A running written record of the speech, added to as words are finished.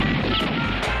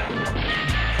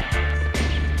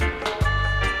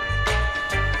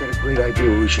great idea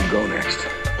where we should go next.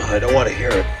 I don't want to hear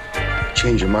it.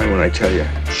 Change your mind when I tell you.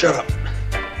 Shut up.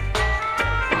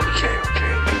 Okay.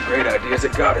 Great ideas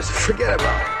that got us. Forget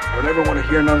about it. I don't ever want to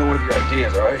hear another one of your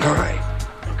ideas, all right? All right.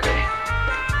 Okay.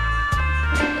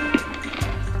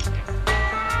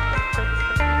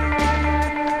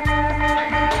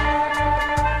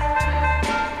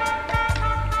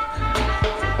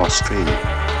 Australia.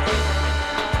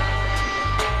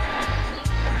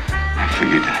 I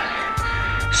figured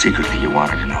secretly you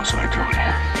wanted to know, so I told you.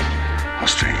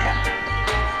 Australia.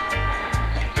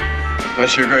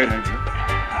 That's your great idea.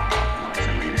 Oh, it's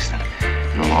the latest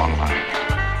in a long line.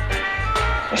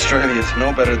 Australia's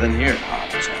no better than here. Oh,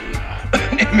 that's all you know.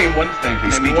 Name me one thing.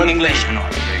 They speak English in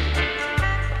Australia.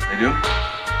 They do?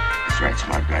 That's right,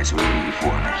 smart guys who wouldn't be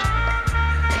foreigners.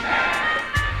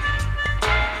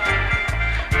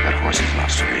 Got horses in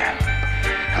Australia.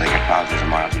 They got thousands of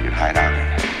miles you could hide out in.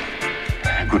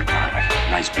 A good climate,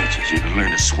 nice beaches. You can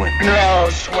learn to swim. No,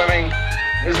 swimming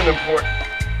isn't important.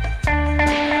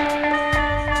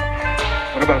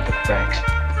 What about the banks?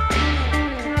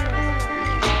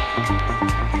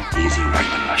 Easy,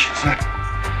 ripe and luscious. The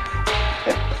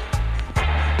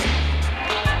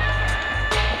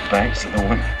banks are the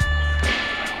women.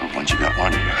 Well, once you got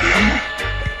one, you got the other.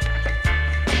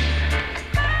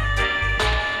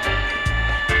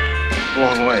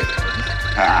 Long way.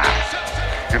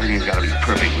 Everything's got to be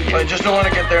perfect with you. I just don't want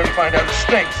to get there and find out it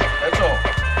stinks. That's all.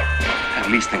 At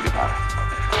least think about it.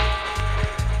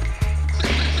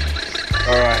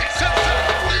 All right.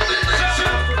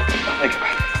 Think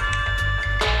about it.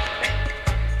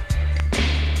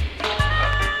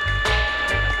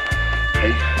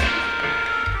 Hey.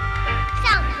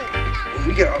 When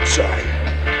we get outside,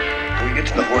 when we get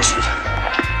to the horses,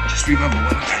 just remember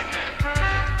one thing.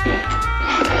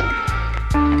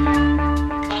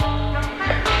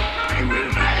 Hey, wait a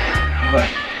minute. What?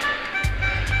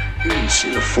 You didn't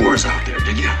see the fours out there,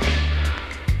 did you?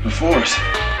 The force.